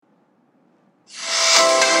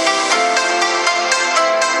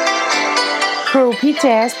ครูพี่เจ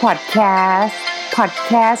สพอดแคสต์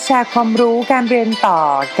แชร์ความรู้การเรียนต่อ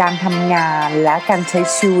การทำงานและการใช้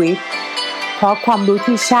ชีวิตเพราะความรู้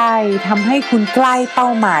ที่ใช่ทำให้คุณใกล้เป้า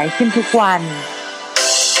หมายขึ้นทุกวัน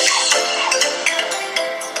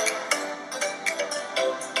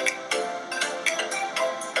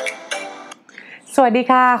สวัสดี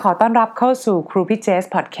ค่ะขอต้อนรับเข้าสู่ครูพี่เจส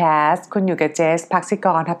พอดแคสต์คุณอยู่กับเจสภักษิก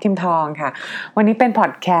รทับทิมทองค่ะวันนี้เป็นพอ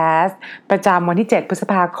ดแคสต์ประจำวันที่7พฤษ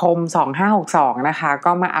ภาคม2562นะคะ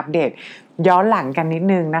ก็มาอัปเดตย้อนหลังกันนิด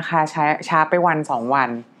นึงนะคะช้าไป1-2 วัน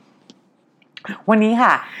วันนี้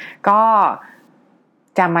ค่ะก็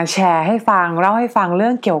จะมาแชร์ให้ฟังเล่าให้ฟังเรื่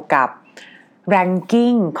องเกี่ยวกับ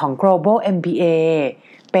ranking ของ Global MBA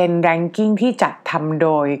เป็น ranking ที่จัดทำโด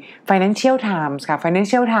ย Financial Times ค่ะ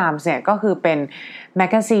Financial Times เนี่ยก็คือเป็นแมก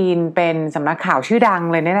กาซีนเป็นสำนักข่าวชื่อดัง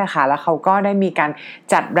เลยเนี่ยแหละค่ะแล้วเขาก็ได้มีการ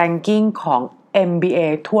จัด ranking ของ MBA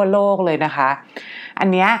ทั่วโลกเลยนะคะอัน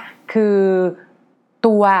เนี้ยคือ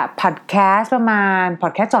ตัวพอดแคสต์พอ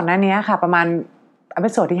ดแคสต์ก่อนหน้านี้ค่ะประมาณเอ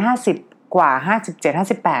พิโซดที่50กว่า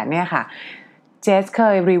57-58เนี่ยค่ะเจสเค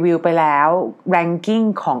ยรีวิวไปแล้ว ranking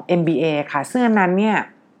ของ MBA ค่ะซึ่งอันนั้นเนี่ย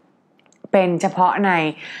เป็นเฉพาะใน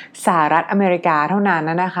สหรัฐอเมริกาเท่านั้น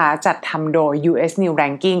นะคะจัดทำโดย US News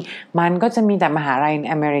Ranking มันก็จะมีแต่มหาลัยใน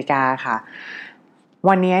อเมริกาค่ะ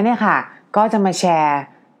วันนี้เนี่ยค่ะก็จะมาแชร์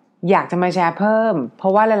อยากจะมาแชร์เพิ่มเพรา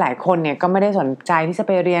ะว่าหลายๆคนเนี่ยก็ไม่ได้สนใจที่จะไ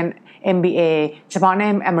ปเรียน MBA เฉพาะใน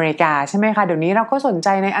อเมริกาใช่ไหมคะเดี๋ยวนี้เราก็สนใจ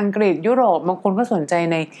ในอังกฤษยุโรปบางคนก็สนใจ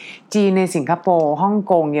ในจีนในสิงคโปร์ฮ่อง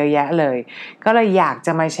กงเยอะแยะเลยก็เลยอยากจ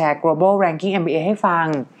ะมาแชร์ Global Ranking MBA ให้ฟัง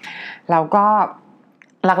แล้วก็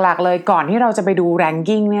หลักๆเลยก่อนที่เราจะไปดู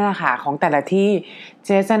ranking เนี่ยนะคะของแต่ละที่เ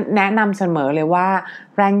จ๊จะแนะนำเสมอเลยว่า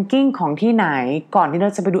ranking ของที่ไหนก่อนที่เร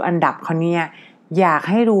าจะไปดูอันดับเขาเนี่ยอยาก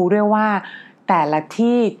ให้รู้ด้วยว่าแต่ละ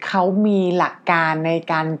ที่เขามีหลักการใน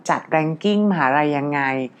การจัด ranking มหาลัยยังไง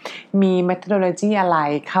มี methodology อะไร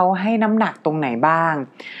เขาให้น้ำหนักตรงไหนบ้าง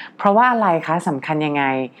เพราะว่าอะไรคะสำคัญยังไง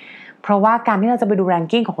เพราะว่าการที่เราจะไปดู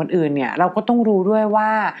ranking ของคนอื่นเนี่ยเราก็ต้องรู้ด้วยว่า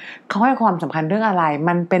เขาให้ความสำคัญเรื่องอะไร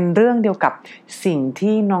มันเป็นเรื่องเดียวกับสิ่ง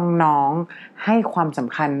ที่น้องๆให้ความส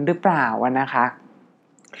ำคัญหรือเปล่านะคะ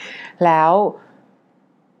แล้ว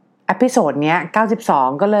เอพิโซดเนี้ย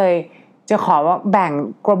92ก็เลยจะขอว่าแบ่ง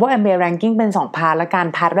Global MBA Ranking เป็น2พาร์ทและกัน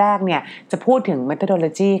พาร์ทแรกเนี่ยจะพูดถึง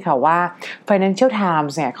methodology ค่ะว่า Financial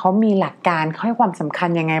Times เนี่ยเขามีหลักการเขาให้ความสำคัญ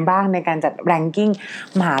ยังไงบ้างในการจัด ranking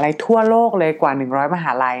มหาลัยทั่วโลกเลยกว่า100มห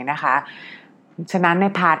าลัยนะคะฉะนั้นใน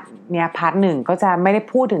พาร์ท1ก็จะไม่ได้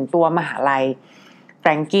พูดถึงตัวมหาลัย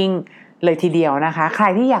ranking เลยทีเดียวนะคะใคร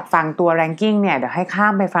ที่อยากฟังตัว ranking เนี่ยเดี๋ยวให้ข้า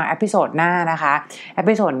มไปฟังเอพิโซดหน้านะคะเอ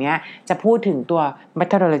พิโซดเนี้ยจะพูดถึงตัว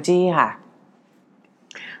methodology ค่ะ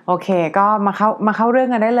โอเคก็มาเข้าเรื่อง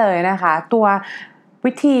กันได้เลยนะคะตัว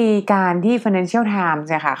วิธีการที่ Financial Times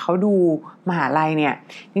เนี่ยค่ะเขาดูมหาลัยเนี่ย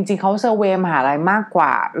จริงๆเขาเซอร์เวย์มหาลัยมากกว่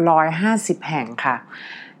า150แห่งค่ะ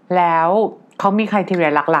แล้วเขามี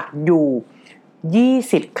criteria หลักๆอยู่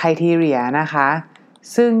20 criteria นะคะ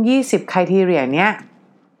ซึ่ง20 criteria เนี้ย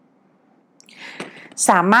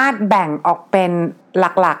สามารถแบ่งออกเป็นห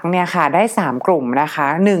ลักๆเนี่ยค่ะได้3กลุ่มนะคะ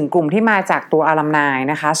1กลุ่มที่มาจากตัวอัลลัมไน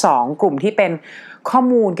นะคะ2กลุ่มที่เป็นข้อ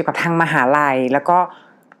มูลเกี่ยวกับทางมหาลัยแล้วก็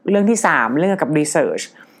เรื่องที่3เรื่องเกี่ยวกับ research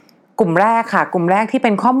กลุ่มแรกค่ะกลุ่มแรกที่เ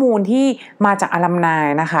ป็นข้อมูลที่มาจากอัลลัมไน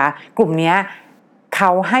นะคะกลุ่มนี้เข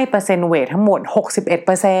าให้เปอร์เซ็นต์เวททั้งหมด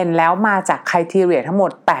 61% แล้วมาจาก criteria ทั้งหม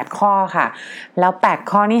ด8ข้อค่ะแล้ว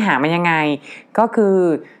8ข้อนี้หามายังไงก็คือ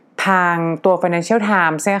ทางตัว Financial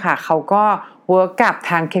Times เนี่ยค่ะเขาก็เวิร์กกับ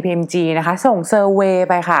ทาง KPMG นะคะส่งเซอร์เวย์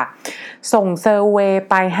ไปค่ะส่งเซอร์เวย์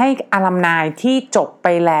ไปให้อัลลัมไนที่จบไป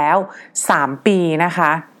แล้ว3ปีนะค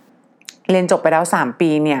ะเรียนจบไปแล้ว3ปี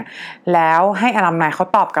เนี่ยแล้วให้อัลลัมไนเขา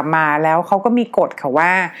ตอบกลับมาแล้วเขาก็มีกฎค่ะว่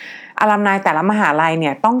าอัลลัมไนแต่ละมหาลัยเ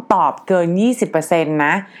นี่ยต้องตอบเกิน 20% น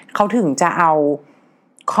ะเขาถึงจะเอา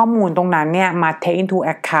ข้อมูลตรงนั้นเนี่ยมา take into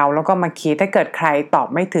account แล้วก็มาคิดถ้าเกิดใครตอบ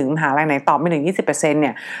ไม่ถึงมหาลัยไหนตอบไม่ถึง 20% เ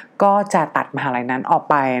นี่ยก็จะตัดมหาลัยนั้นออก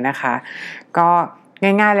ไปนะคะก็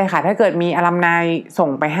ง่ายๆเลยค่ะถ้าเกิดมีอัลลัมไนส่ง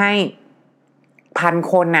ไปให้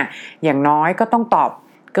1,000 คนน่ะอย่างน้อยก็ต้องตอบ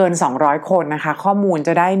เกิน200คนนะคะข้อมูลจ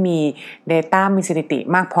ะได้มี data มีสถิติ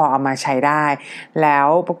มากพอเอามาใช้ได้แล้ว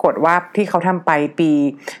ปรากฏว่าที่เขาทำไปปี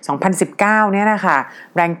2019เนี่ยนะคะ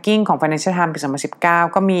ranking ของ Financial Times ปี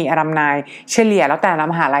2019ก็มีอัลลัมไนเฉลี่ยแล้วแต่ละ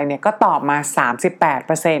มหาลัยเนี่ยก็ตอบมา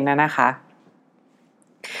 38% นะคะ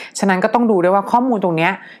ฉะนั้นก็ต้องดูด้วยว่าข้อมูลตรงเนี้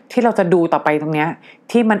ยที่เราจะดูต่อไปตรงเนี้ย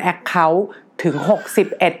ที่มัน account ถึง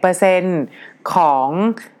 61% ของ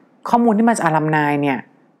ข้อมูลที่มาจากอัลลัมไนเนี่ย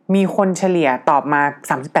มีคนเฉลี่ยตอบมา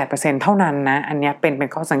 38% เท่านั้นนะอันนี้เป็น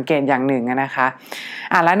ข้อสังเกตอย่างหนึ่งนะคะ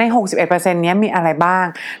แล้วใน 61% เนี้ยมีอะไรบ้าง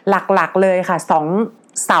หลักๆเลยค่ะ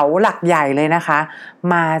เสาหลักใหญ่เลยนะคะ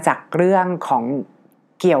มาจากเรื่องของ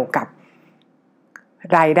เกี่ยวกับ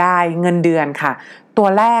รายได้เงินเดือนค่ะตัว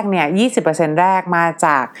แรกเนี่ย 20% แรกมาจ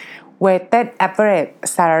าก weighted average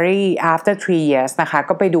salary after 3 years นะคะ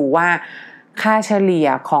ก็ไปดูว่าค่าเฉลี่ย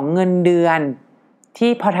ของเงินเดือน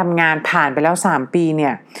ที่พอทำงานผ่านไปแล้ว3ปีเนี่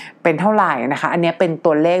ยเป็นเท่าไหร่นะคะอันนี้เป็น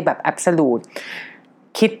ตัวเลขแบบ absolute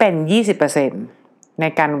คิดเป็น 20% ใน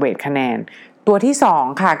การเวทคะแนนตัวที่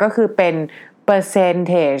2ค่ะก็คือเป็น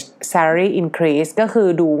percentage salary increase ก็คือ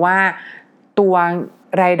ดูว่าตัว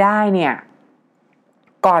รายได้เนี่ย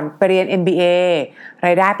ก่อนไปเรียน MBA ร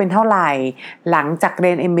ายได้เป็นเท่าไหร่หลังจากเ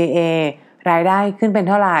รียน MBA รายได้ขึ้นเป็น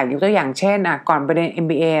เท่าไหร่ยกตัวอย่างเช่นก่อนไปเรียน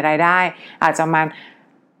MBA รายได้อาจจะป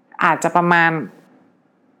ระมาณ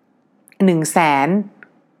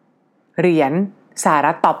100,000 เหรียญสห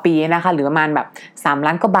รัฐต่อปีนะคะหรือประมาณแบบ3 ล้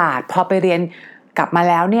านกว่าบาทพอไปเรียนกลับมา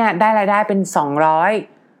แล้วเนี่ยได้รายได้เป็น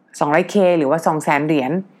200K หรือว่า 200,000 เหรีย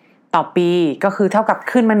ญต่อปีก็คือเท่ากับ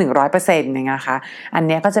ขึ้นมา 100% นะคะอัน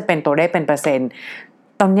นี้ก็จะเป็นตัวเลขเป็นเปอร์เซ็นต์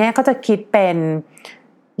ตรงนี้ก็จะคิดเป็น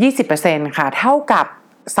 20% ค่ะเท่ากับ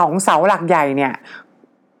2เสาหลักใหญ่เนี่ย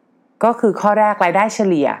ก็คือข้อแรกรายได้เฉ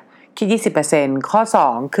ลี่ยคิด 20% ข้อ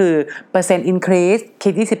2คือเปอร์เซ็นต์ increase คิ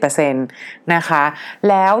ด 20% นะคะ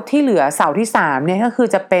แล้วที่เหลือเสาที่3เนี่ยก็คือ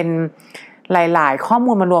จะเป็นหลายๆข้อ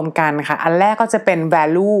มูลมารวมกันค่ะอันแรกก็จะเป็น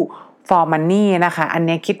value for money นะคะอัน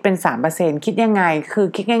นี้คิดเป็น 3% คิดยังไงคือ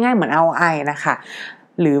คิดง่ายๆเหมือน ROI นะคะ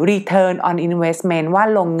หรือ return on investment ว่า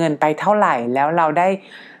ลงเงินไปเท่าไหร่แล้วเราได้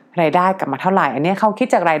รายได้กลับมาเท่าไหร่อันนี้เขาคิด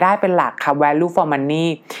จากรายได้เป็นหลักค่ะ value for money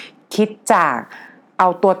คิดจากเอา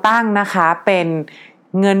ตัวตั้งนะคะเป็น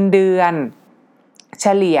เงินเดือนเฉ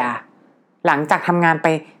ลี่ยหลังจากทำงานไป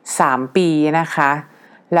3ปีนะคะ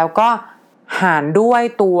แล้วก็หารด้วย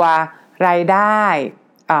ตัวรายได้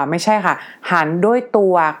ไม่ใช่ค่ะหารด้วยตั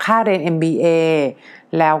วค่าเรียน MBA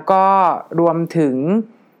แล้วก็รวมถึง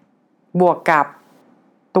บวกกับ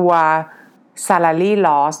ตัว salary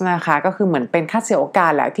loss นะคะก็คือเหมือนเป็นค่าเสียโอกา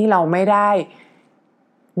สแหละที่เราไม่ได้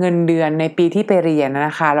เงินเดือนในปีที่ไปเรียนน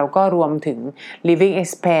ะคะแล้วก็รวมถึง living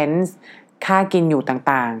expense ค่ากินอยู่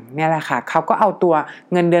ต่างๆเนี่ยแหละค่ะเขาก็เอาตัว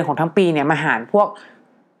เงินเดือนของทั้งปีเนี่ยมาหารพวก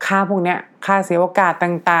ค่าพวกเนี้ยค่าเสียโอกาส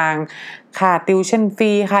ต่างๆค่า tuition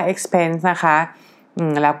fee ค่า expense นะคะ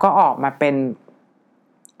แล้วก็ออกมาเป็น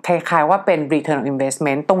คล้ายๆว่าเป็น return on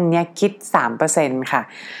investment ตรงเนี้ยคิด 3% ค่ะ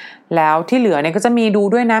แล้วที่เหลือเนี่ยก็จะมีดู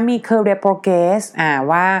ด้วยนะมี career progress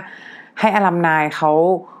ว่าให้อลัมไนเขา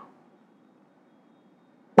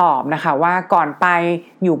ตอบนะคะว่าก่อนไป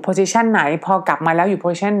อยู่ position ไหนพอกลับมาแล้วอยู่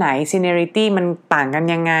position ไหน seniority มันต่างกัน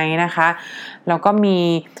ยังไงนะคะแล้วก็มี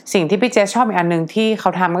สิ่งที่พี่เจชอบอีกอันนึงที่เขา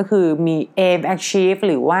ทำก็คือมี aim achieve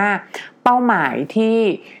หรือว่าเป้าหมายที่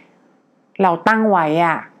เราตั้งไว้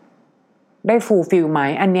ได้ fulfill ไหม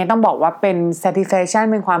อันนี้ต้องบอกว่าเป็น satisfaction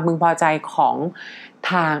เป็นความพึงพอใจของ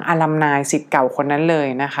ทางอลัมไนศิษย์เก่าคนนั้นเลย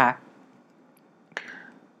นะคะ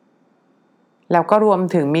แล้วก็รวม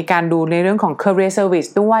ถึงมีการดูในเรื่องของ career service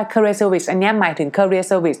ด้วย career service อันนี้หมายถึง career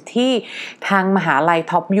service ที่ทางมหาลัย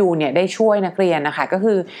Top U เนี่ยได้ช่วยนักเรียนนะคะก็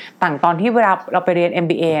คือต่างตอนที่เวลาเราไปเรียน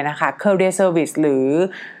MBA นะคะ career service หรือ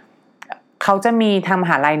เขาจะมีทางม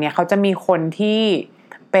หาลัยเนี่ยเขาจะมีคนที่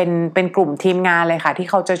เป็นกลุ่มทีมงานเลยค่ะที่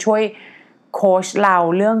เขาจะช่วยโค้ชเรา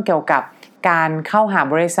เรื่องเกี่ยวกับการเข้าหา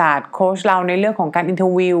บริษัทโค้ชเราในเรื่องของการอินเทอ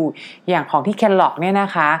ร์วิวอย่างของที่ Kellogg เนี่ยน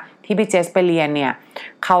ะคะที่พี่เจสไปเรียนเนี่ย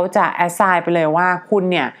เขาจะแอสไซน์ไปเลยว่าคุณ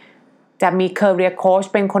เนี่ยจะมี career coach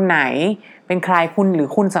เป็นคนไหนเป็นใครคุณหรือ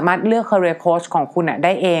คุณสามารถเลือก career coach ของคุณไ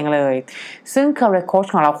ด้เองเลยซึ่ง career coach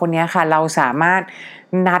ของเราคนนี้ค่ะเราสามารถ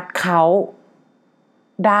นัดเขา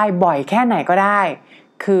ได้บ่อยแค่ไหนก็ได้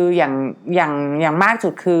คืออย่างมากสุ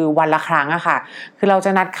ดคือวันละครั้งอะค่ะคือเราจ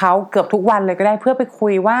ะนัดเขาเกือบทุกวันเลยก็ได้เพื่อไปคุ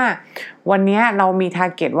ยว่าวันนี้เรามีทา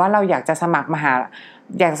ร์เก็ตว่าเราอยากจะสมัคร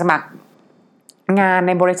งานใ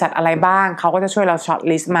นบริษัทอะไรบ้างเขาก็จะช่วยเราช็อต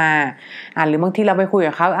ลิสต์มาหรือบางทีเราไปคุย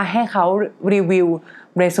กับเขาให้เขารีวิว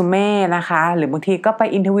เรซูเม่นะคะหรือบางทีก็ไป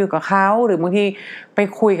อินเทอร์วิวกับเขาหรือบางทีไป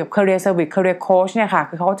คุยกับ career service career coach เนี่ยค่ะ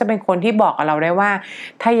คือเขาจะเป็นคนที่บอกกับเราได้ว่า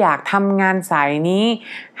ถ้าอยากทำงานสายนี้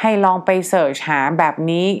ให้ลองไปเสิร์ชหาแบบ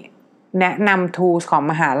นี้แนะนำ tools ของ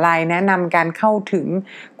มหาลัยแนะนำการเข้าถึง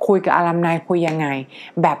คุยกับอลัมไนคุยยังไง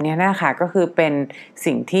แบบนี้นะคะก็คือเป็น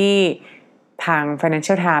สิ่งที่ทาง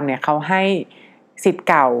Financial Times เนี่ยเขาให้ศิษย์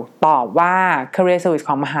เก่าตอบว่า career service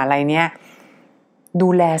ของมหาลัยเนี่ยดู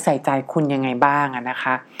แลใส่ใจคุณยังไงบ้างนะค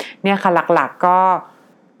ะเนี่ยค่ะหลักๆก็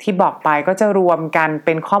ที่บอกไปก็จะรวมกันเ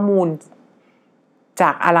ป็นข้อมูลจา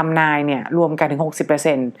กอลัมไนเนี่ยรวมกันถึง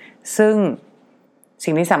 60% ซึ่ง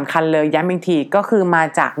สิ่งที่สำคัญเลยย้ำอีกทีก็คือมา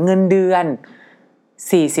จากเงินเดือน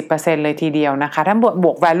 40% เลยทีเดียวนะคะถ้าบ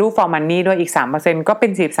วก value for money ด้วยอีก 3% ก็เป็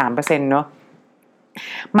น 43% เนาะ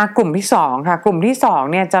มากลุ่มที่2ค่ะกลุ่มที่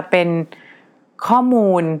2เนี่ยจะเป็นข้อ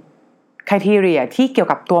มูล criteria ที่เกี่ยว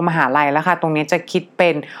กับตัวมหาลัยแล้วค่ะตรงนี้จะคิดเป็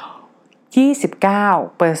น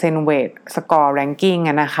29% weight score ranking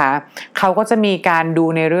นะคะเขาก็จะมีการดู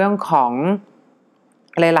ในเรื่องของ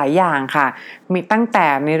หลายๆอย่างค่ะมีตั้งแต่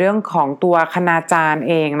ในเรื่องของตัวคณาจารย์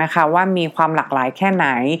เองนะคะว่ามีความหลากหลายแค่ไหน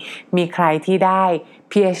มีใครที่ได้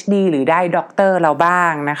PhD หรือได้ด็อกเตอร์เราบ้า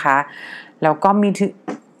งนะคะแล้วก็มี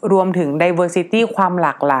รวมถึง diversity ความหล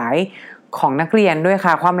ากหลายของนักเรียนด้วย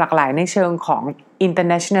ค่ะความหลากหลายในเชิงของ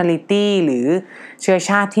internationality หรือเชื้อ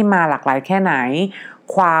ชาติที่มาหลากหลายแค่ไหน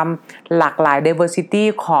ความหลากหลาย diversity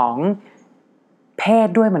ของเพศ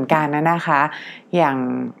ด้วยเหมือนกันนะคะอย่าง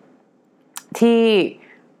ที่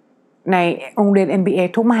ในโรงเรียน MBA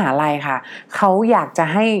ทุกมหาลัยค่ะเขาอยากจะ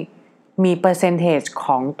ให้มี percentage ข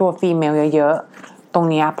องตัว female เยอะๆตรง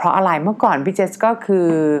นี้เพราะอะไรเมื่อก่อนพี่เจสก็คือ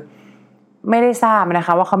ไม่ได้ทราบนะค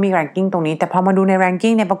ะว่าเขามี ranking ตรงนี้แต่พอมาดูใน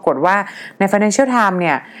ranking เนี่ยปรากฏว่าใน Financial Times เ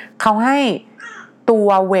นี่ยเขาให้ตัว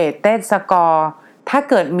weighted score ถ้า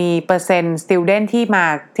เกิดมีเปอร์เซ็นต์ student ที่มา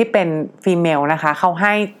ที่เป็น female นะคะเขาใ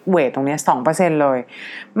ห้เวทตรงนี้ 2% เลย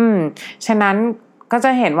ฉะนั้นก็จ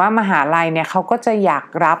ะเห็นว่ามหาลัยเนี่ยเขาก็จะอยาก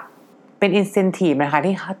รับเป็น incentive นะคะ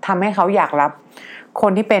ที่ทำให้เขาอยากรับค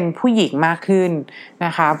นที่เป็นผู้หญิงมากขึ้นน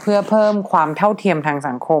ะคะเพื่อเพิ่มความเท่าเทียมทาง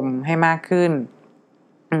สังคมให้มากขึ้น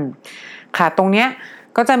ค่ะตรงเนี้ย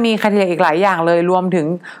ก็จะมีcriteriaอีกหลายอย่างเลยรวมถึง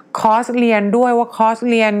คอร์สเรียนด้วยว่าคอร์ส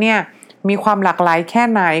เรียนเนี่ยมีความหลากหลายแค่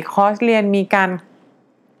ไหนคอร์สเรียนมีการ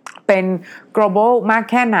เป็น global มาก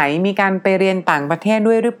แค่ไหนมีการไปเรียนต่างประเทศ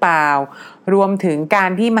ด้วยหรือเปล่ารวมถึงการ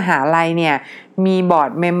ที่มหาลัยเนี่ยมีบอร์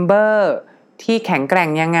ดเมมเบอร์ที่แข็งแกร่ง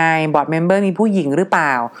ยังไงบอร์ดเมมเบอร์มีผู้หญิงหรือเปล่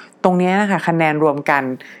าตรงนี้นะคะคะแนนรวมกัน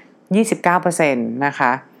 29% นะค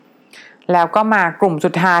ะแล้วก็มากลุ่มสุ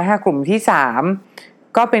ดท้ายค่ะกลุ่มที่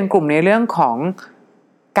3ก็เป็นกลุ่มในเรื่องของ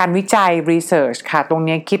การวิจัย research ค่ะตรง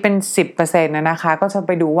นี้คิดเป็น 10% นะคะก็จะไ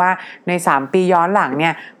ปดูว่าใน3ปีย้อนหลังเนี่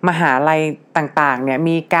ยมหาลัยต่างๆเนี่ย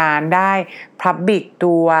มีการได้ public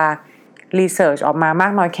ตัว research ออกมามา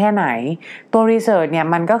กน้อยแค่ไหนตัว research เนี่ย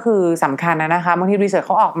มันก็คือสำคัญนะคะบางที research เ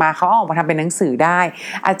ขาออกมาทำเป็นหนังสือได้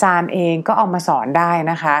อาจารย์เองก็เอามาสอนได้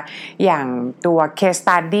นะคะอย่างตัว case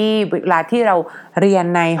study เวลาที่เราเรียน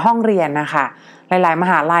ในห้องเรียนนะคะหลายๆม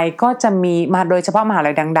หาลัยก็จะมีมาโดยเฉพาะมหา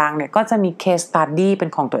ลัยดังๆเนี่ยก็จะมี case study เป็น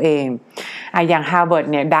ของตัวเองอย่าง Harvard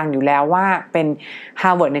เนี่ยดังอยู่แล้วว่าเป็น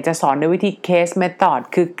Harvard เนี่ยจะสอนด้วยวิธี case method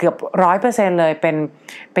คือเกือบ 100% เลยเ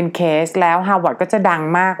ป็น case แล้ว Harvard ก็จะดัง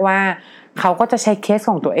มากว่าเขาก็จะใช้เคส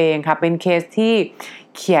ของตัวเองค่ะเป็นเคสที่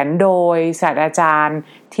เขียนโดยศาสตราจารย์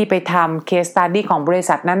ที่ไปทำเคสสตั๊ดดี้ของบริ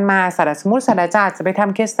ษัทนั้นมาสมมุติศาสตราจารย์จะไปท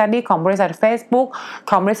ำเคสสตั๊ดดี้ของบริษัท Facebook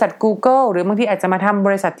ของบริษัท Google หรือบางทีอาจจะมาทำบ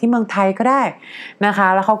ริษัทที่เมืองไทยก็ได้นะคะ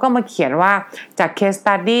แล้วเขาก็มาเขียนว่าจากเคสส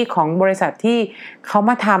ตั๊ดดี้ของบริษัทที่เขา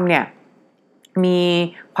มาทำเนี่ยมี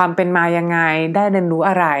ความเป็นมายังไงได้เรียนรู้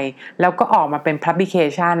อะไรแล้วก็ออกมาเป็น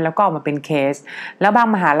publication แล้วก็ออกมาเป็นเคสแล้วบาง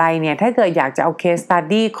มหาลัยเนี่ยถ้าเกิดอยากจะเอา case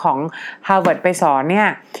study ของ Harvard ไปสอนเนี่ย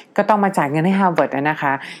ก็ต้องมาจ่ายเงินให้ Harvard นะค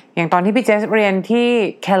ะอย่างตอนที่พี่เจสเรียนที่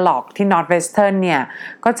Kellogg ที่ Northwestern เนี่ย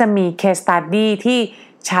ก็จะมี case study ที่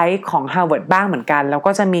ใช้ของ Harvard บ้างเหมือนกันแล้ว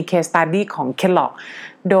ก็จะมี case study ของ Kellogg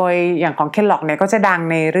โดยอย่างของ Kellogg เนี่ยก็จะดัง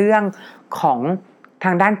ในเรื่องของท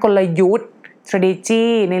างด้านกลยุทธ์strategy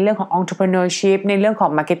ในเรื่องของ entrepreneurship ในเรื่องขอ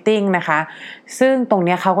ง marketing นะคะซึ่งตรง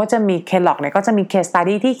นี้เขาก็จะมี Kellogg เนี่ยก็จะมี case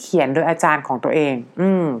study ที่เขียนโดยอาจารย์ของตัวเอง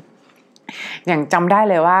อย่างจำได้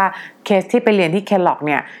เลยว่าเคสที่ไปเรียนที่ Kellogg เ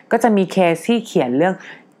นี่ยก็จะมีเคสที่เขียนเรื่อง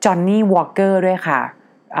Johnny Walker ด้วยค่ะ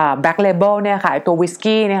Black Label เนี่ยค่ะตัววิส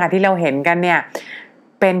กี้เนี่ยค่ะที่เราเห็นกันเนี่ย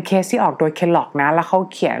เป็นเคสที่ออกโดย Kellogg นะแล้วเขา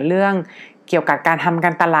เขียนเรื่องเกี่ยวกับการทำก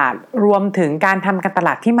ารตลาดรวมถึงการทำการตล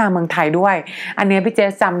าดที่มาเมืองไทยด้วยอันนี้พี่เจ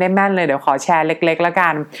สจำได้แม่นเลยเดี๋ยวขอแชร์เล็กๆแล้วกั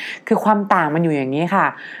นคือความต่างมันอยู่อย่างนี้ค่ะ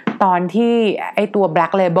ตอนที่ไอตัว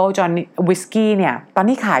Black Label Johnny Whiskey เนี่ยตอน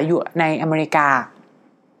ที่ขายอยู่ในอเมริกา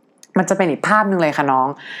มันจะเป็นอีกภาพนึงเลยค่ะน้อง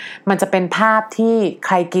มันจะเป็นภาพที่ใค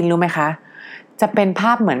รกินรู้ไหมคะจะเป็นภ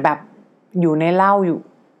าพเหมือนแบบอยู่ในเหล้า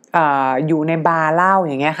อยู่ในบาร์เหล้า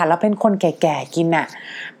อย่างเงี้ยค่ะแล้วเป็นคนแก่ๆกินน่ะ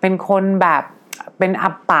เป็นคนแบบเป็น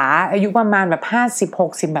อัปป๋าอายุประมาณแบบ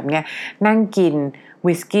50-60แบบเนี้ยนั่งกิน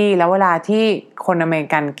วิสกี้แล้วเวลาที่คนอเมริ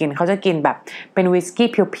กันกินเขาจะกินแบบเป็นวิสกี้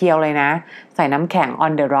เพียวๆเลยนะใส่น้ำแข็ง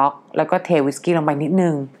on the rock แล้วก็เทวิสกี้ลงไปนิดนึ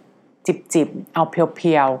งจิบๆเอาเ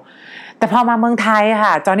พียวๆแต่พอมาเมืองไทย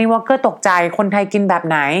ค่ะจอห์นนี่วอคเกอร์ตกใจคนไทยกินแบบ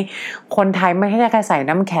ไหนคนไทยไม่ใช่แค่ใส่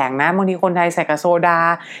น้ำแข็งนะบางทีคนไทยใส่กับโซดา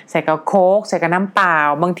ใส่กับโค้กใส่กับน้ำเปล่า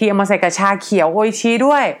บางทีเอามาใส่กับชาเขียวโออิชิ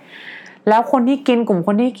ด้วยแล้วคนที่กินกลุ่มค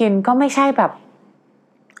นที่กินก็ไม่ใช่แบบ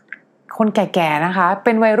ค คนแก่ๆนะคะเ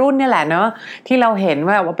ป็นวัยรุ่นเนี่ยแหละเนาะที่เราเห็น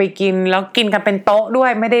ว่าไปกินแล้วกินกันเป็นโต๊ะด้ว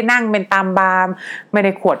ยไม่ได้นั่งเป็นตามบาร์ไม่ไ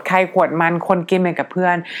ด้ขวดใครขวดมันคนกินเป็นกับเพื่อ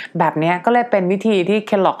นแบบนี้ก็เลยเป็นวิธีที่เ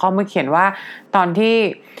คลล็อกเขามาเขียนว่าตอนที่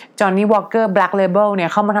จอห์นนี่วอลเกอร์แบล็กเลเบิลเนี่ย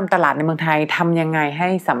เข้ามาทำตลาดในเมืองไทยทำยังไงให้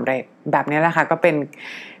สำเร็จแบบนี้แหละค่ะก็เป็น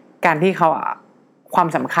การที่เขาความ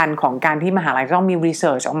สำคัญของการที่มหาลัยต้องมีรีเ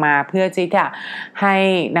สิร์ชออกมาเพื่อที่จะให้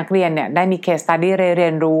นักเรียนเนี่ยได้มี case study เรี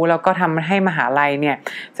ยนรู้แล้วก็ทำให้มหาลัยเนี่ย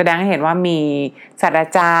แสดงให้เห็นว่ามีศาสตรา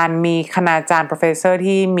จารย์มีคณาจารย์ professor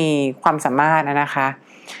ที่มีความสามารถนะคะ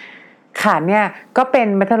ค่ะเนี่ยก็เป็น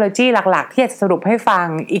methodology หลักๆที่จะสรุปให้ฟัง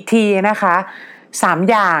อีกทีนะคะ3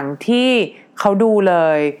อย่างที่เขาดูเล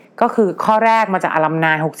ยก็คือข้อแรกมาจากอลัมน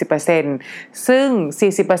าย 60% ซึ่ง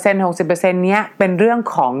 40% 60% เนี้ยเป็นเรื่อง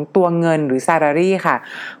ของตัวเงินหรือ salary ค่ะ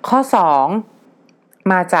ข้อ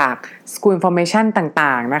2มาจาก school information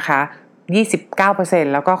ต่างๆนะคะ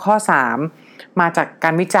 29% แล้วก็ข้อ3มาจากกา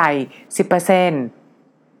รวิจัย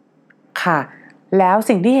 10% ค่ะแล้ว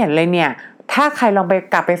สิ่งที่เห็นเลยเนี่ยถ้าใครลองไป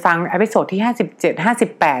กลับไปฟังเอพิโซดที่57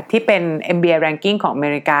 58ที่เป็น MBA ranking ของอเม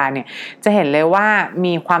ริกาเนี่ยจะเห็นเลยว่า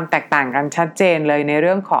มีความแตกต่างกันชัดเจนเลยในเ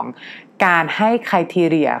รื่องของการให้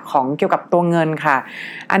criteria ของเกี่ยวกับตัวเงินค่ะ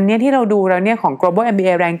อันนี้ที่เราดูแล้วเนี่ยของ Global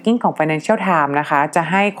MBA ranking ของ Financial Times นะคะจะ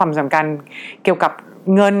ให้ความสำคัญเกี่ยวกับ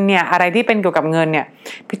เงินเนี่ยอะไรที่เป็นเกี่ยวกับเงินเนี่ย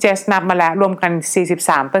พี่เจสนับมาแล้วรวมกัน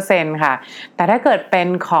 43% ค่ะแต่ถ้าเกิดเป็น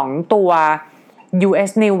ของตัว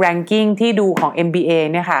US New Ranking ที่ดูของ MBA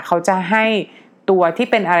เนี่ยค่ะเขาจะให้ตัวที่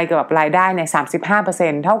เป็นอะไรเกี่ยวกับรายได้เนี่ย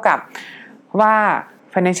 35% เท่ากับว่า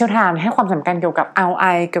Financial Times ให้ความสำคัญเกี่ยวกับ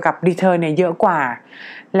ROI เกี่ยวกับ Return เนี่ยเยอะกว่า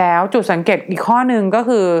แล้วจุดสังเกตอีกข้อหนึ่งก็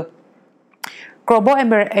คือ Global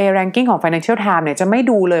MBA Ranking ของ Financial Times เนี่ยจะไม่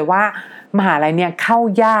ดูเลยว่ามหาลัยเนี่ยเข้า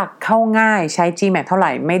ยากเข้าง่ายใช้ GMAT เท่าไห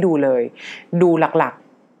ร่ไม่ดูเลยดูหลัก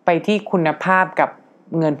ๆไปที่คุณภาพกับ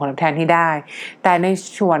เงินผลตอบแทนที่ได้แต่ใน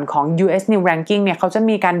ส่วนของ US New Ranking เนี่ยเขาจะ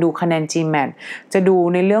มีการดูคะแนน GMAT จะดู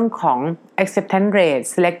ในเรื่องของ acceptance rate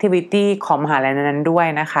selectivity ของมหาลัยนั้นด้วย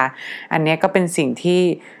นะคะอันนี้ก็เป็นสิ่งที่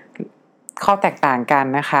ข้อแตกต่างกัน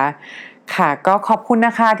นะคะค่ะก็ขอบคุณน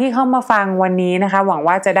ะคะที่เข้ามาฟังวันนี้นะคะหวัง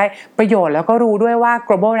ว่าจะได้ประโยชน์แล้วก็รู้ด้วยว่า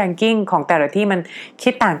global ranking ของแต่ละที่มันคิ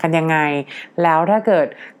ดต่างกันยังไงแล้วถ้าเกิด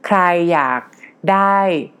ใครอยากได้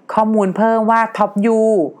ข้อมูลเพิ่มว่า Top U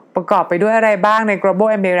ประกอบไปด้วยอะไรบ้างใน Global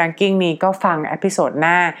MBA Ranking นี้ก็ฟังเอพิโซดห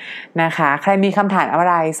น้านะคะใครมีคำถามอะ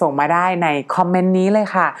ไรส่งมาได้ในคอมเมนต์นี้เลย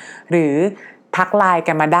ค่ะหรือทักไลน์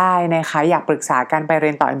กันมาได้นะคะอยากปรึกษากันไปเรี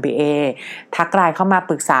ยนต่อ MBA ทักไลน์เข้ามา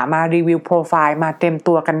ปรึกษามารีวิวโปรไฟล์มาเตรียม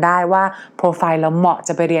ตัวกันได้ว่าโปรไฟล์เราเหมาะจ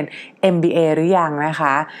ะไปเรียน MBA หรือยังนะค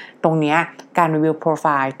ะตรงนี้การรีวิวโปรไฟ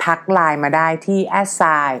ล์ทักไลน์มาได้ที่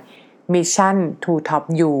 @mission to top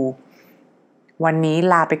u วันนี้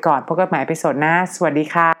ลาไปก่อนพบกันใหม่เอพิโซดหน้าสวัสดี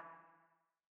ค่ะ